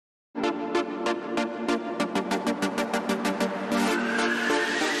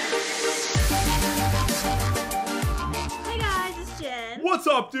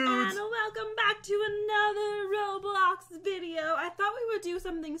What's up, dudes? And welcome back to another Roblox video. I thought we would do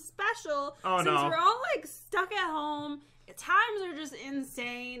something special since we're all like stuck at home. Times are just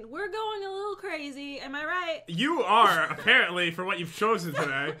insane. We're going a little crazy. Am I right? You are, apparently, for what you've chosen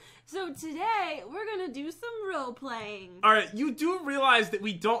today. So today, we're gonna do some role-playing. Alright, you do realize that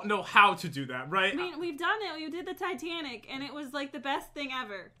we don't know how to do that, right? I mean, we've done it. We did the Titanic, and it was like the best thing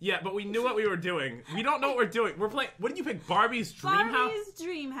ever. Yeah, but we knew what we were doing. We don't know what we're doing. We're playing, what did you pick, Barbie's Dream House? Barbie's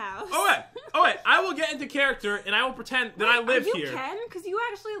Dream House. Oh wait, I will get into character, and I will pretend that I live here. You can? Because you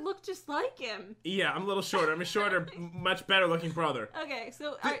actually look just like him. Yeah, I'm a little shorter. I'm a shorter, much better-looking brother. Okay,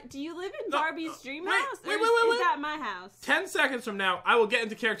 so do you live in Barbie's Dream House? Wait. Is that my house? 10 seconds from now, I will get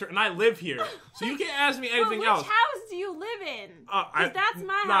into character, and I live here. So you can't ask me anything else. Which house do you live in? Because that's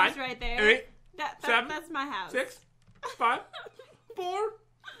my house right there. 8, 7, that's my house. 6, 5, 4,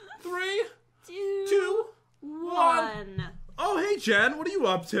 3, 2, 1. Oh, hey, Jen. What are you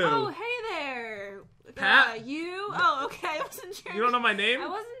up to? Oh, hey there. Pat? You? Oh, okay. I wasn't sure. You don't know my name? I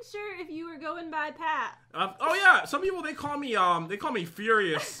wasn't sure if you were going by Pat. Oh, yeah. Some people, they call me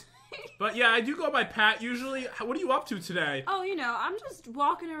Furious. But yeah, I do go by Pat usually. What are you up to today? Oh, you know, I'm just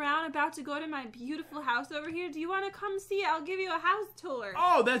walking around about to go to my beautiful house over here. Do you want to come see it? I'll give you a house tour.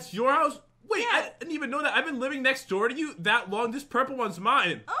 Oh, that's your house? Wait, yeah. I didn't even know that. I've been living next door to you that long. This purple one's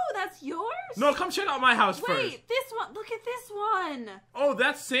mine. Oh, that's yours? No, come check out my house first. Wait, this one. Look at this one. Oh,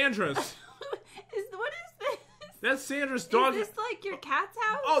 that's Sandra's. What is this? That's Sandra's dog. Is this like your cat's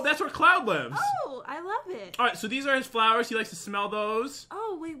house? Oh, that's where Cloud lives. Oh, I love it. Alright, so these are his flowers. He likes to smell those.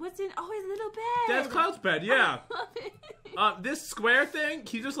 Oh, wait, what's in? Oh, his little bed. That's Cloud's bed, yeah. I love it. This square thing,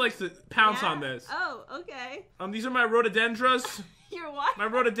 he just likes to pounce on this. Oh, okay. These are my rhododendras. Your what? My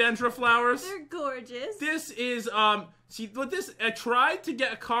rhododendra flowers. They're gorgeous. This is, see, with this, I tried to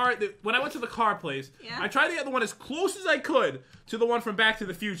get a car, when I went to the car place, I tried to get the one as close as I could to the one from Back to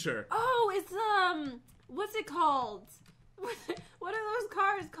the Future. Oh, it's, what's it called? What are those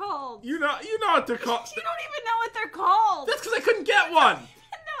cars called? You know what they're called. You don't even know what they're called. That's because I couldn't get one.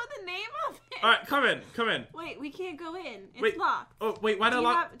 Know the name of it. Alright, come in. Wait, we can't go in. It's locked. Oh, wait, why did I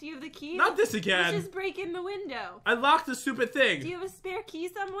lock? Do you have the key? Not this again. Let's just break in the window. I locked the stupid thing. Do you have a spare key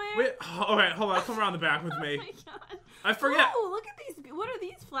somewhere? Wait, alright, hold on. Come around the back with me. Oh my god. I forget. Oh, look at these. What are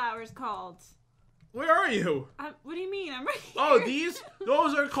these flowers called? Where are you? What do you mean? I'm right here. Oh,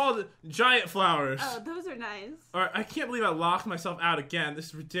 those are called giant flowers. Oh, those are nice. Alright, I can't believe I locked myself out again. This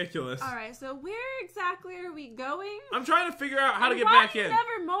is ridiculous. Alright, so where exactly are we going? I'm trying to figure out how to get back in. Why do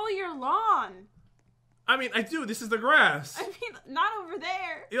you never mow your lawn? I mean, I do. This is the grass. I mean, not over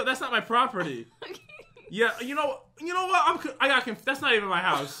there. You know, that's not my property. Okay. Yeah, you know what? I got confused. That's not even my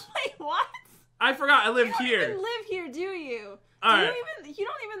house. Wait, what? I forgot I lived here. You don't even live here, do you? Alright. You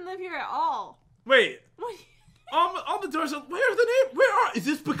don't even live here at all. Wait. On the doors, where's the name? Is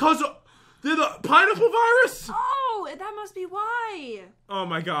this because of the pineapple virus? Oh, that must be why. Oh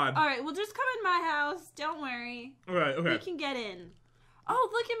my god. Alright, well just come in my house. Don't worry. Alright, okay. We can get in. Oh,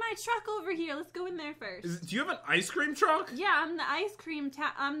 look at my truck over here. Let's go in there first. Do you have an ice cream truck? Yeah, I'm the ice cream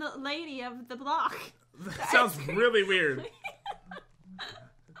I'm the lady of the block. That sounds really weird.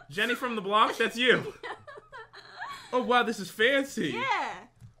 Jenny from the block? That's you. Oh wow, this is fancy. Yeah.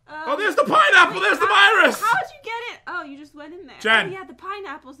 Oh, there's the pineapple! There's the virus! How'd you get it? Oh, you just went in there. Jen. Oh, yeah, the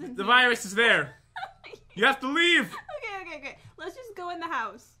pineapple's in The here. virus is there. You have to leave. Okay. Let's just go in the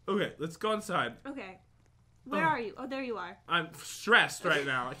house. Okay, let's go inside. Okay. Where are you? Oh, there you are. I'm stressed right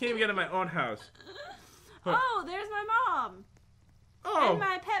now. I can't even get in my own house. Oh, there's my mom. Oh. And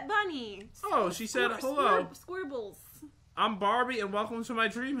my pet bunny. Oh, she said hello. Squirbles. I'm Barbie and welcome to my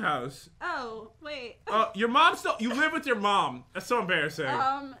dream house. Oh, wait. Your mom you live with your mom. That's so embarrassing.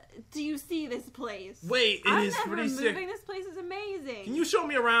 Do you see this place? Wait, it is pretty sick. This place is amazing. Can you show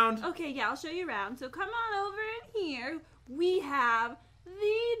me around? Okay, yeah, I'll show you around. So come on over in here. We have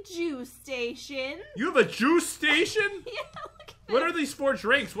the juice station. You have a juice station? Yeah, look at What are these 4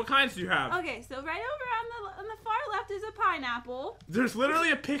 drinks? What kinds do you have? Okay, so right over on the far left is a pineapple. There's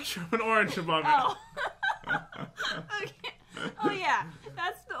literally a picture of an orange above it. Oh. Okay. Oh yeah,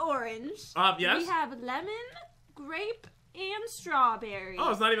 that's the orange. Yes? We have lemon, grape, and strawberry. Oh,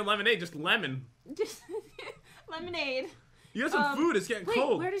 it's not even lemonade, just lemon. Just lemonade. You got some food, it's getting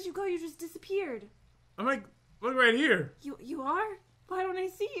cold. Where did you go? You just disappeared. I'm like, look right here. You are? Why don't I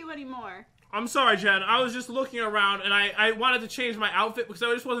see you anymore? I'm sorry, Jen. I was just looking around and I wanted to change my outfit because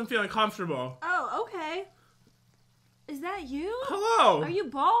I just wasn't feeling comfortable. Oh, okay. Is that you? Hello. Are you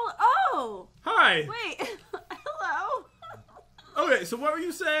bald? Oh. Hi. Wait. Hello. Okay, so what were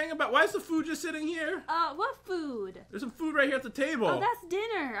you saying about why is the food just sitting here? What food? There's some food right here at the table. Oh, that's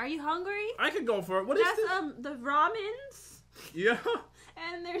dinner. Are you hungry? I can go for it. What is this? That's the ramens. Yeah.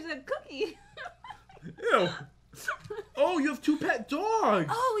 And there's a cookie. Ew. Oh, you have 2 pet dogs.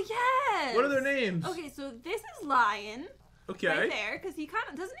 Oh, yes. What are their names? Okay, so this is Lion. Okay. Right there, because doesn't he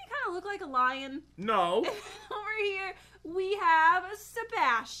kind of look like a lion? No. Over here, we have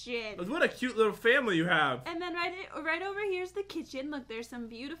Sebastian. What a cute little family you have. And then right over here's the kitchen. Look, there's some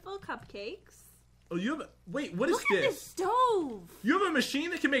beautiful cupcakes. Oh, you have wait, what is this? Look at this stove. You have a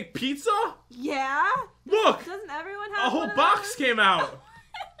machine that can make pizza? Yeah. Look. Doesn't everyone have a whole box came out.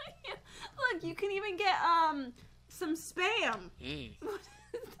 Yeah. Look, you can even get some Spam.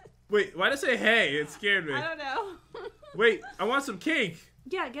 Wait, why did I say hey? It scared me. I don't know. Wait, I want some cake.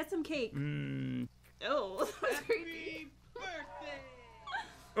 Yeah, get some cake. Oh, that was creepy.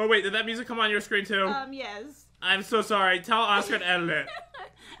 Oh wait, did that music come on your screen too? Yes. I'm so sorry. Tell Oscar to edit it.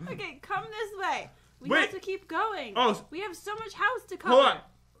 Okay, come this way. We Wait. have to keep going. Oh. We have so much house to cover. Hold on.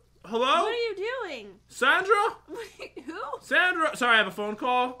 Hello? What are you doing? Sandra? Wait, who? Sandra. Sorry, I have a phone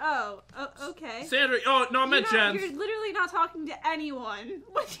call. Oh, okay. Sandra. Oh, no, I'm at Jen's. You're literally not talking to anyone.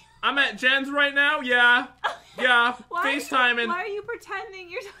 I'm at Jen's right now. Yeah. Yeah. FaceTiming. Why are you pretending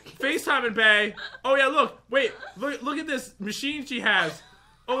you're talking FaceTiming, Bae. Oh, yeah, look. Wait. Look at this machine she has.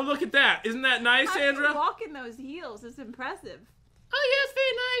 Oh, look at that. Isn't that nice, Sandra? How do you walk in those heels? It's impressive. Oh, yeah, it's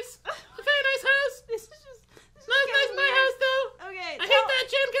very nice. A very nice house. This is just Nice my house, though. Okay. I hate that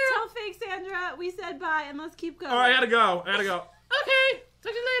Jen girl. Tell fake Sandra we said bye and let's keep going. Oh, I gotta go. Okay.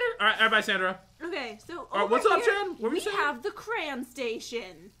 Talk to you later. All right, bye, Sandra. Okay, so All right, what's up, Jen? What were you saying? We have the crayon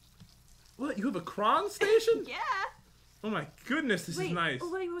station. What? You have a crayon station? Yeah. Oh my goodness, this is nice.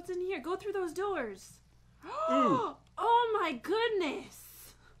 Oh, wait, what's in here? Go through those doors. Ooh. Oh my goodness.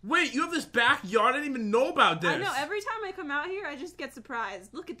 Wait, you have this backyard? I didn't even know about this. I know. Every time I come out here, I just get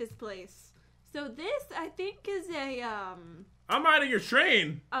surprised. Look at this place. So this, I think, is I'm riding your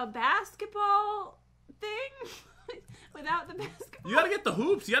train. a basketball thing without the basketball. You gotta get the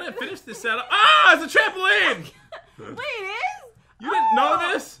hoops. You gotta finish this setup. Ah, it's a trampoline. Wait, it is? You didn't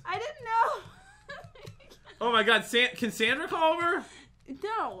know this? I didn't know. Oh my God, can Sandra come over?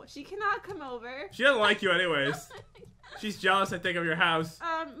 No, she cannot come over. She doesn't like you anyways. She's jealous, I think, of your house.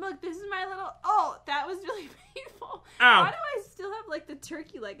 Look, this is my little... Oh, that was really painful. Ow. Why do I still have, like, the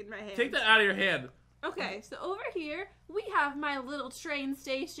turkey leg in my hand? Take that out of your hand. Okay, so over here, we have my little train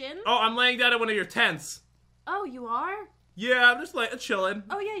station. Oh, I'm laying down in one of your tents. Oh, you are? Yeah, I'm just like chilling.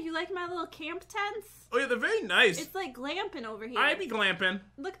 Oh, yeah, you like my little camp tents? Oh, yeah, they're very nice. It's like glamping over here. I be glamping.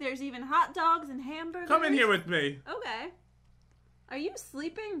 Look, there's even hot dogs and hamburgers. Come in here with me. Okay. Are you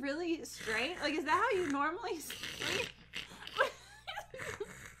sleeping really straight? Like, is that how you normally sleep?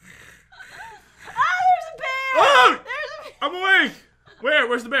 There's a bear! Oh! There's a bear! I'm awake!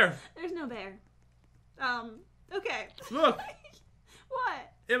 Where's the bear? There's no bear. Okay. Look.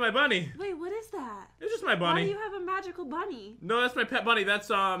 What? Yeah, my bunny. Wait, what is that? It's just my bunny. Why do you have a magical bunny? No, that's my pet bunny. That's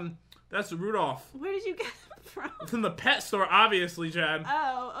Rudolph. Where did you get it from? From the pet store, obviously, Jen.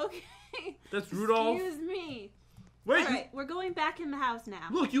 Oh, okay. That's Rudolph. Excuse me. Wait. All right, we're going back in the house now.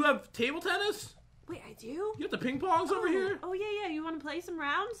 Look, you have table tennis? Wait, I do? You have the ping pongs over here? Oh, yeah. You want to play some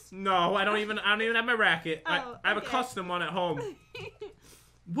rounds? No, I don't even have my racket. Oh, I have a okay. custom one at home.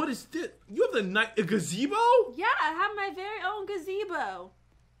 What is this? You have a gazebo? Yeah, I have my very own gazebo.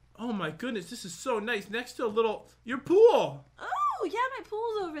 Oh my goodness, this is so nice. Next to your pool. Oh, yeah, my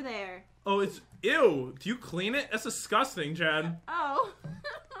pool's over there. Oh, it's, ew. Do you clean it? That's disgusting, Jen. Oh.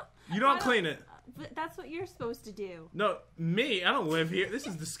 You don't clean it. But that's what you're supposed to do. No, me? I don't live here. This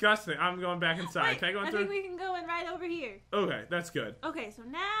is disgusting. I'm going back inside. Wait, Can I go in I through? think we can go in right over here. Okay, that's good. Okay, so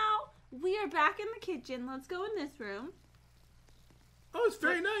now we are back in the kitchen. Let's go in this room. Oh, it's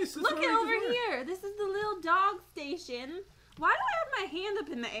very nice. Look at over here. This is the little dog station. Why do I have my hand up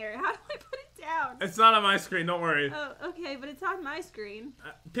in the air? How do I put it down? It's not on my screen. Don't worry. Oh, okay, but it's on my screen.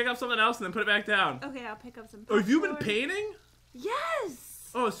 Pick up something else and then put it back down. Okay, I'll pick up some popcorn. Oh, have you been painting? Yes.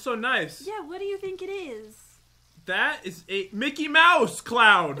 Oh, it's so nice. Yeah, what do you think it is? That is a Mickey Mouse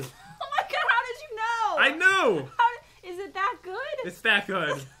cloud. Oh my God, how did you know? I knew. Is it that good? It's that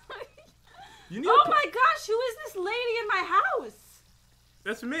good. Oh my gosh, who is this lady in my house?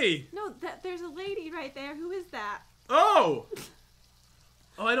 That's me. No, there's a lady right there. Who is that? Oh!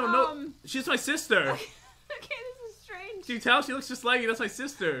 Oh, I don't know. She's my sister. Okay, this is strange. Can you tell? She looks just like you. That's my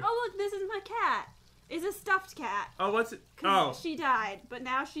sister. Oh, look, this is my cat. It's a stuffed cat. Oh, what's it? Oh. She died, but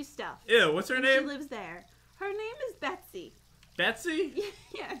now she's stuffed. Ew, what's her name? She lives there. Her name is Betsy. Betsy?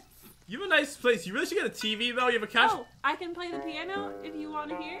 Yes. You have a nice place. You really should get a TV, though. You have a couch. Oh, I can play the piano if you want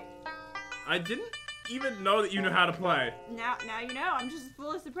to hear. I didn't even know that you knew how to play. Now you know. I'm just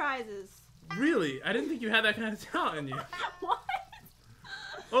full of surprises. Really? I didn't think you had that kind of talent in you. What?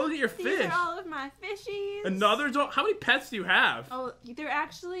 Oh, look at your fish. These are all of my fishies. Another dog? How many pets do you have? Oh,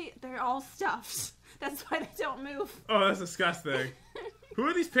 they're all stuffed. That's why they don't move. Oh, that's disgusting. Who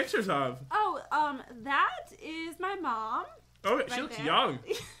are these pictures of? Oh, that is my mom. Oh, right she looks there. young.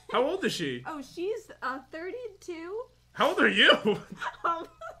 How old is she? Oh, she's 32. How old are you? 29.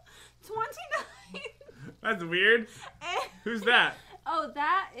 That's weird. Who's that? Oh,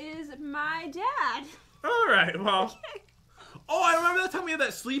 that is my dad. All right, well. Oh, I remember that time we had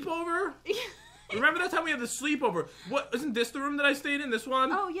that sleepover. Remember that time we had the sleepover? What, isn't this the room that I stayed in? This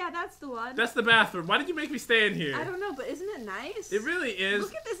one? Oh, yeah, that's the one. That's the bathroom. Why did you make me stay in here? I don't know, but isn't it nice? It really is.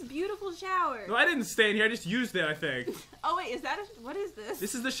 Look at this beautiful shower. No, I didn't stay in here. I just used it, I think. Oh, wait, what is this?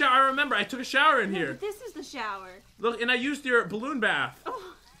 This is the shower. I remember. I took a shower in here. This is the shower. Look, and I used your balloon bath.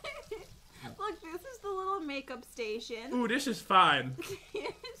 Oh. Look, this is the little makeup station. Ooh, this is fine.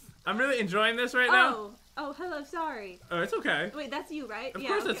 Yes. I'm really enjoying this right now. Oh, hello, sorry. Oh, it's okay. Wait, that's you, right? Of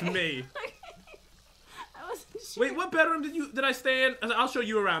course that's me. I wasn't sure. Wait, what bedroom did I stay in? I'll show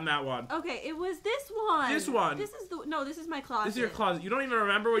you around that one. Okay, it was this one. This one. This is my closet. This is your closet. You don't even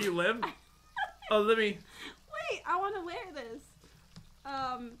remember where you live? Oh, let me... Wait, I want to wear this.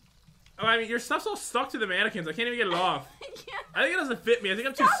 Oh, I mean, your stuff's all stuck to the mannequins. I can't even get it off. Yeah. I think it doesn't fit me. I think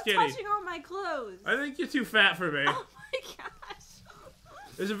I'm too skinny. Stop touching all my clothes. I think you're too fat for me. Oh my gosh.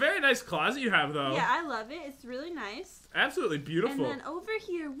 There's a very nice closet you have, though. Yeah, I love it. It's really nice. Absolutely beautiful. And then over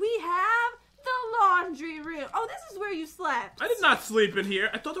here we have the laundry room. Oh, this is where you slept. I did not sleep in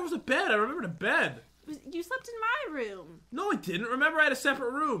here. I thought there was a bed. I remembered a bed. You slept in my room. No, I didn't. Remember, I had a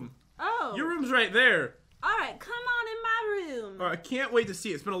separate room. Oh. Your room's right there. All right, come on in my room. All right, I can't wait to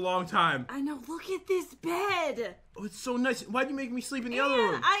see it. It's been a long time. I know. Look at this bed. Oh, it's so nice. Why'd you make me sleep in the other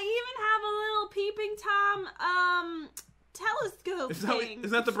room? I even have a little peeping Tom telescope thing.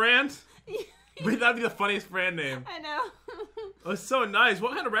 Is that the brand? Wait, that'd be the funniest brand name. I know. Oh, it's so nice.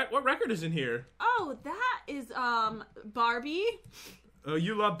 What kind of what record is in here? Oh, that is Barbie. Oh,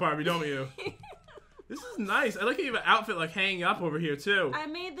 you love Barbie, don't you? This is nice. I like how you have an outfit like hanging up over here too. I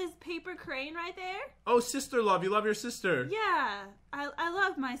made this paper crane right there. Oh, sister love. You love your sister. Yeah, I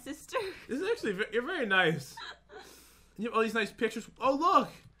love my sister. This is actually, you're very nice. You have all these nice pictures. Oh, look.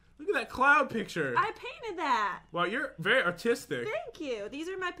 Look at that cloud picture. I painted that. Wow, you're very artistic. Thank you. These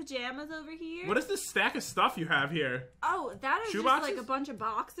are my pajamas over here. What is this stack of stuff you have here? Oh, that is Shoe just boxes? like a bunch of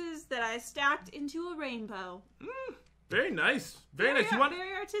boxes that I stacked into a rainbow. Very nice. Very nice.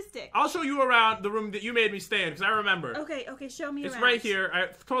 Very artistic. I'll show you around the room that you made me stay in, because I remember. Okay, show me It's around. right here. I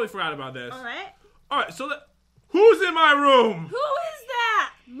totally forgot about this. All right. All right, so who's in my room? Who is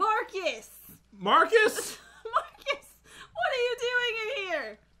that? Marcus. Marcus? Marcus, what are you doing in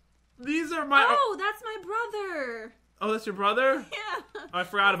here? These are my... Oh, that's my brother. Oh, that's your brother? Yeah. Oh, I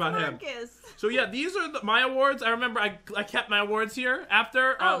forgot about him. Marcus. So yeah, these are my awards. I remember I kept my awards here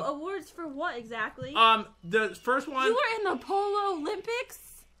after. Awards for what exactly? The first one. You were in the Polo Olympics?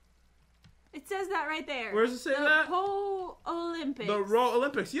 It says that right there. Where does it say that? The Polo Olympics. The Roll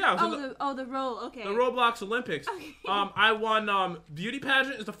Olympics. Yeah. The Roll. Okay. The Roblox Olympics. Okay. I won beauty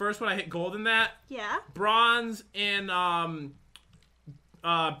pageant is the first one. I hit gold in that. Yeah. Bronze in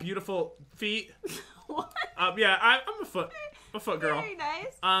beautiful feet. What? Yeah, I'm a foot girl. Very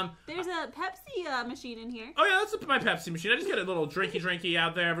nice. There's a Pepsi machine in here. Oh yeah, that's my Pepsi machine. I just get a little drinky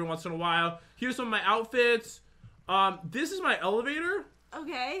out there every once in a while. Here's some of my outfits. This is my elevator.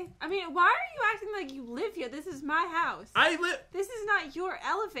 Okay. I mean, why are you acting like you live here? This is my house. This is not your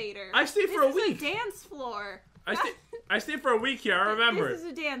elevator. I stayed for a week. This is a dance floor. I stayed for a week here. I remember. This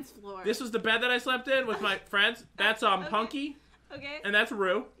is a dance floor. This was the bed that I slept in with my friends. That's Okay. Punky. Okay. And that's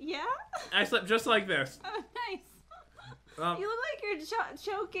Rue. Yeah? I slept just like this. Oh, nice. You look like you're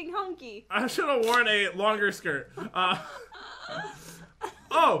choking Hunky. I should have worn a longer skirt.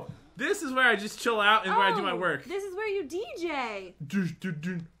 Oh, this is where I just chill out and where I do my work. This is where you DJ.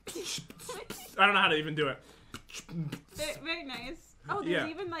 I don't know how to even do it. Very nice. Oh, there's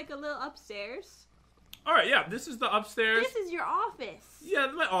even like a little upstairs. All right, yeah, this is the upstairs. This is your office. Yeah,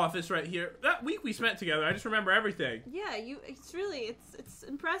 my office right here. That week we spent together, I just remember everything. Yeah, it's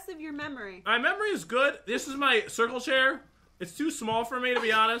impressive, your memory. My memory is good. This is my circle chair. It's too small for me, to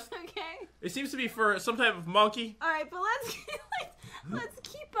be honest. Okay. It seems to be for some type of monkey. All right, but let's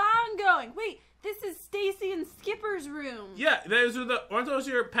keep on going. Wait, this is Stacy and Skipper's room. Yeah, aren't those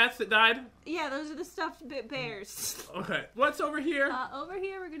your pets that died? Yeah, those are the stuffed bears. Okay, what's over here? Over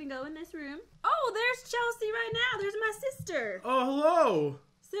here, we're gonna go in this room. Oh, there's Chelsea right now. There's my sister. Oh, hello.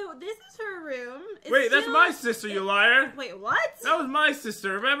 So this is her room. Wait, that's my sister, you liar. Wait, what? That was my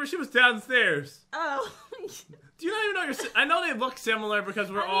sister. Remember, she was downstairs. Oh. Do you not even know I know they look similar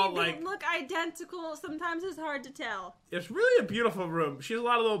because we're all like... they look identical. Sometimes it's hard to tell. It's really a beautiful room. She has a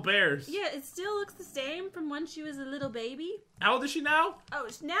lot of little bears. Yeah, it still looks the same from when she was a little baby. How old is she now? Oh,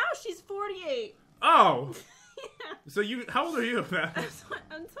 now she's 48. Oh. Yeah. So how old are you, man?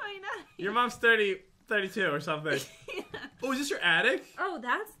 I'm 29. Your mom's 32 or something. Yeah. Oh, is this your attic? Oh,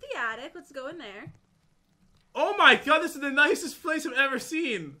 that's the attic. Let's go in there. Oh my god, this is the nicest place I've ever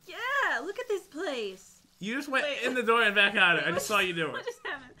seen. Yeah, look at this place. You just went in the door and back out it. I just saw you do it. What just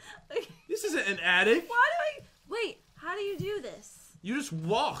happened? Like, this isn't an attic. Wait, how do you do this? You just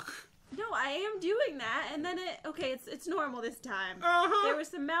walk. No, I am doing that, and then it's normal this time. Uh-huh. There was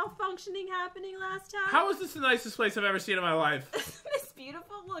some malfunctioning happening last time. How is this the nicest place I've ever seen in my life? It's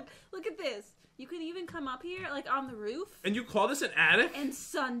beautiful. Look at this. You can even come up here, like on the roof. And you call this an attic? And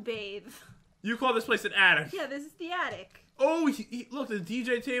sunbathe. You call this place an attic? Yeah, this is the attic. Oh, look, the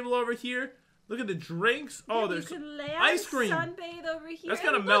DJ table over here. Look at the drinks. Oh, there's you can lay out ice cream. Sunbathe over here. That's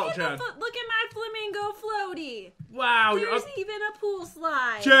gonna melt, Jen. Look at my flamingo floaty. Wow, There's even a pool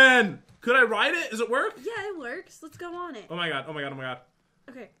slide. Jen, could I ride it? Does it work? Yeah, it works. Let's go on it. Oh my god! Oh my god! Oh my god!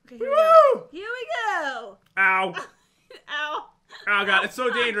 Okay, here we go. Here we go. Ow! Ow! Oh god, it's so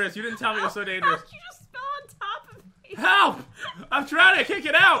dangerous. You didn't tell me it was so dangerous. You just fell on top of me. Help! I'm trying to kick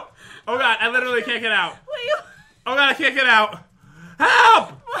it out. Oh god, I literally can't get out. Wait. Oh god, I can't get out.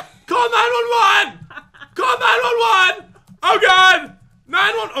 Help! Call 911! Call 911! Oh god!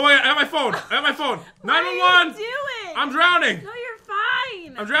 911! Oh wait, I have my phone. 911! What are you doing? I'm drowning. No, you're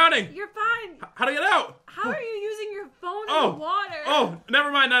fine. I'm drowning. You're fine. How do I get out? How are you using your phone in water? Oh,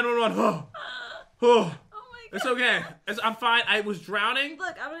 never mind 911. Oh my god. It's okay. I'm fine. I was drowning.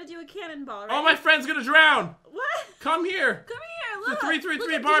 Look, I'm gonna do a cannonball, right? Oh, my friend's gonna drown. What? Come here. Come here, look. The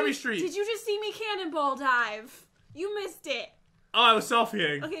 333 Barbie Street. Did you just see me cannonball dive? You missed it. Oh, I was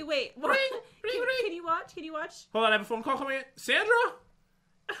selfieing. Okay, wait. Ring, Can you watch? Can you watch? Hold on, I have a phone call coming in. Sandra?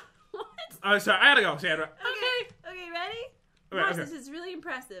 What? Oh, sorry. I gotta go, Sandra. Okay, ready? Watch, this is really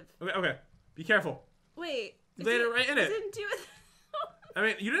impressive. Okay. Be careful. Wait. You laid it right in it. I didn't do it. I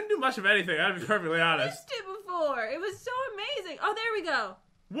mean, you didn't do much of anything, I gotta be perfectly honest. I missed it before. It was so amazing. Oh, there we go.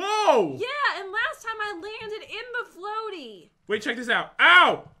 Whoa! Yeah, and last time I landed in the floaty. Wait, check this out.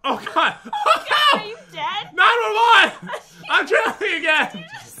 Ow! Oh, God! Oh, God, are you dead? 911! I'm drowning again! You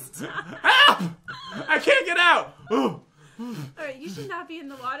just stop. Help! I can't get out! Alright, you should not be in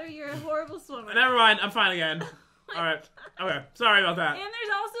the water. You're a horrible swimmer. Never mind, I'm fine again. Alright, okay. Sorry about that. And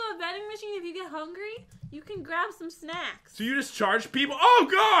there's also a vending machine. If you get hungry, you can grab some snacks. So you just charge people? Oh,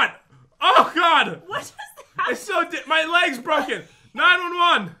 God! Oh, God! What just happened? It's so... my leg's broken!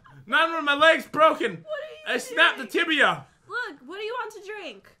 911! 911, my leg's broken! What are you I snapped the tibia! Look, what do you want to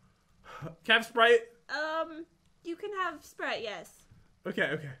drink? Can I have Sprite? You can have Sprite, yes.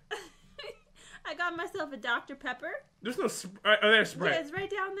 Okay. I got myself a Dr. Pepper. There's no Sprite. Oh, there's Sprite. Yeah, it's right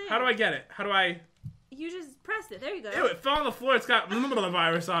down there. How do I get it? How do I... You just press it. There you go. Ew, it fell on the floor. It's got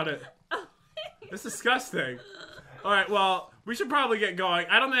virus on it. Oh. It's disgusting. All right, well, we should probably get going.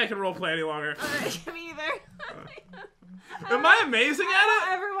 I don't think I can roleplay any longer. All right, me either. Am I amazing at it? I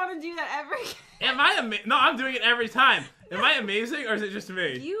don't ever want to do that ever again. No, I'm doing it every time. Am I amazing, or is it just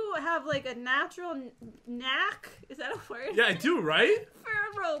me? You have, like, a natural knack. Is that a word? Yeah, I do, right?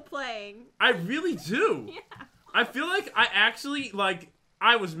 For role-playing. I really do. Yeah. I feel like I actually, like,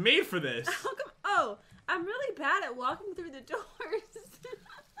 I was made for this. How come? Oh, I'm really bad at walking through the doors.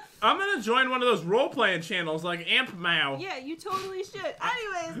 I'm gonna join one of those role-playing channels, like Amp Mao. Yeah, you totally should.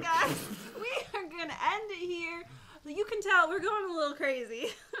 Anyways, guys, we are gonna end it here. You can tell we're going a little crazy.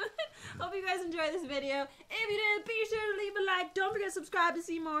 Hope you guys enjoyed this video. If you did, be sure to leave a like. Don't forget to subscribe to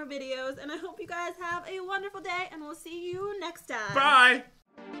see more videos. And I hope you guys have a wonderful day, and we'll see you next time. Bye!